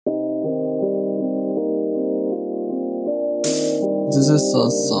This is a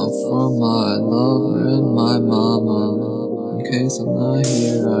song for my lover and my mama. In case I'm not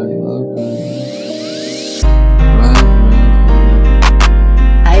here, I love her.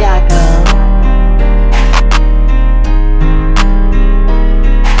 Yako.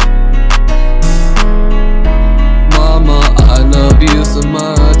 Mama, I love you so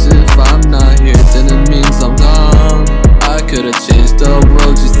much. If I'm not here, then it means I'm gone. I could've changed the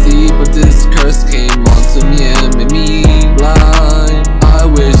world, you see, but this curse came onto me and made me blind. I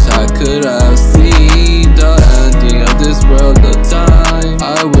wish I could have seen the ending of this world the time.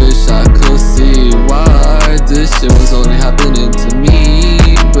 I wish I could see why this shit was only happening to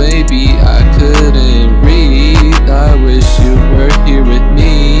me. Baby, I couldn't breathe. I wish you were here with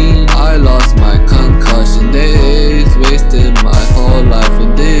me. I lost my concussion days, wasted my whole life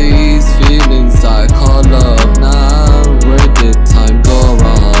in these feelings I call love now. Where did time go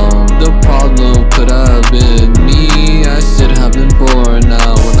wrong? The problem could have been me. I should have been born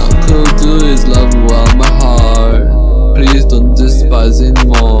now. What I could do is love you out my heart. Please don't despise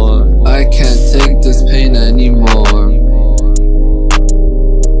anymore. I can't take this pain anymore.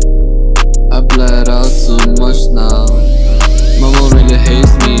 I bled out too much now. Mama really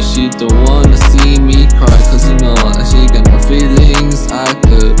hates me, she don't wanna see me cry. Cause you know she got no feelings. I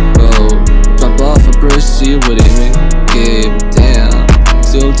could go drop off a bridge, she wouldn't even give a damn.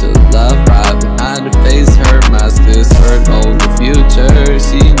 She'll just laugh right behind her face. Her mask is her only future.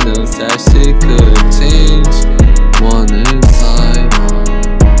 She knows that she could change one at a time.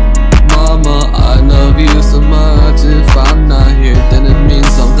 Mama, I love you so much. If I'm not here, then it means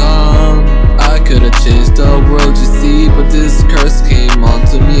I'm gone. I could've changed the world, you see, but this curse came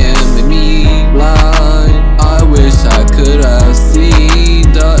onto me and made me blind. I wish I could have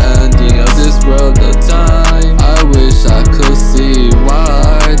seen the ending of this world the time. I wish I could see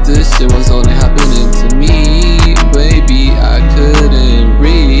why this shit was only happening to me. Baby, I couldn't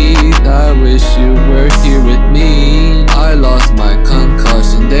breathe. I wish you were here with me. I lost my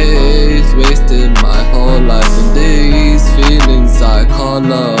concussion days, wasted my whole life in these feelings I call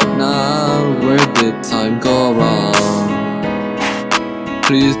love now. Where did time go wrong?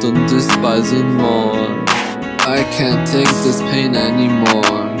 Please don't despise it more. I can't take this pain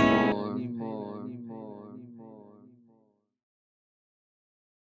anymore.